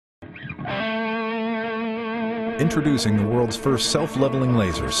Introducing the world's first self-leveling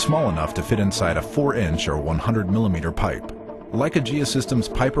laser, small enough to fit inside a 4-inch or 100mm pipe. Leica Geosystem's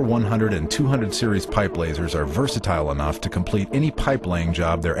Piper 100 and 200 series pipe lasers are versatile enough to complete any pipe laying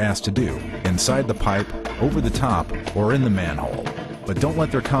job they're asked to do, inside the pipe, over the top, or in the manhole. But don't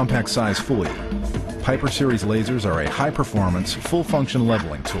let their compact size fool you. Piper series lasers are a high-performance, full-function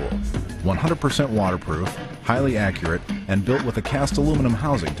leveling tool. 100% waterproof, highly accurate, and built with a cast aluminum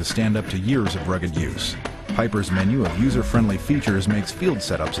housing to stand up to years of rugged use. Piper's menu of user-friendly features makes field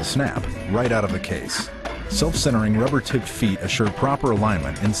setups a snap, right out of the case. Self-centering rubber-tipped feet assure proper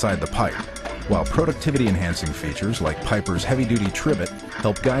alignment inside the pipe, while productivity-enhancing features like Piper's heavy-duty trivet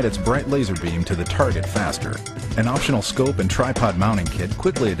help guide its bright laser beam to the target faster. An optional scope and tripod mounting kit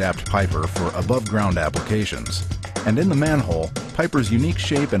quickly adapt Piper for above-ground applications. And in the manhole, Piper's unique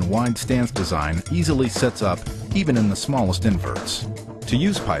shape and wide stance design easily sets up even in the smallest inverts. To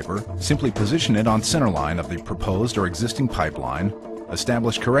use Piper, simply position it on center line of the proposed or existing pipeline,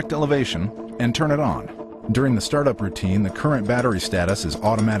 establish correct elevation, and turn it on. During the startup routine, the current battery status is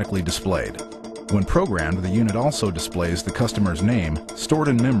automatically displayed. When programmed, the unit also displays the customer's name, stored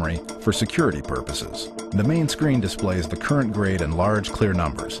in memory, for security purposes. The main screen displays the current grade in large, clear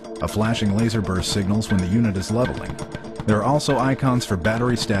numbers. A flashing laser burst signals when the unit is leveling. There are also icons for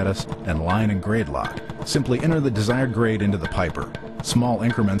battery status and line and grade lock. Simply enter the desired grade into the Piper. Small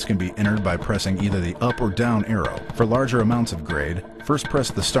increments can be entered by pressing either the up or down arrow. For larger amounts of grade, first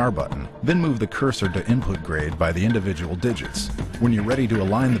press the star button, then move the cursor to input grade by the individual digits. When you're ready to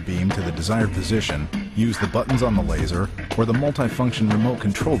align the beam to the desired position, use the buttons on the laser or the multifunction remote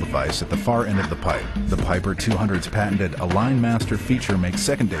control device at the far end of the pipe. The Piper 200's patented Align Master feature makes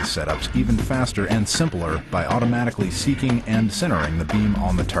second-day setups even faster and simpler by automatically seeking and centering the beam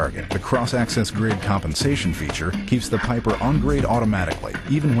on the target. The cross-axis grade compensation feature keeps the Piper on grade automatically,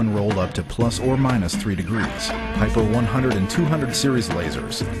 even when rolled up to plus or minus 3 degrees. Piper 100 and 200 series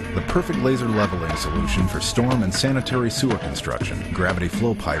lasers, the perfect laser leveling solution for storm and sanitary sewer construction, gravity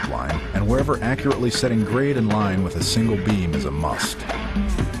flow pipeline, and wherever accurately setting grade and line with a single beam is a must.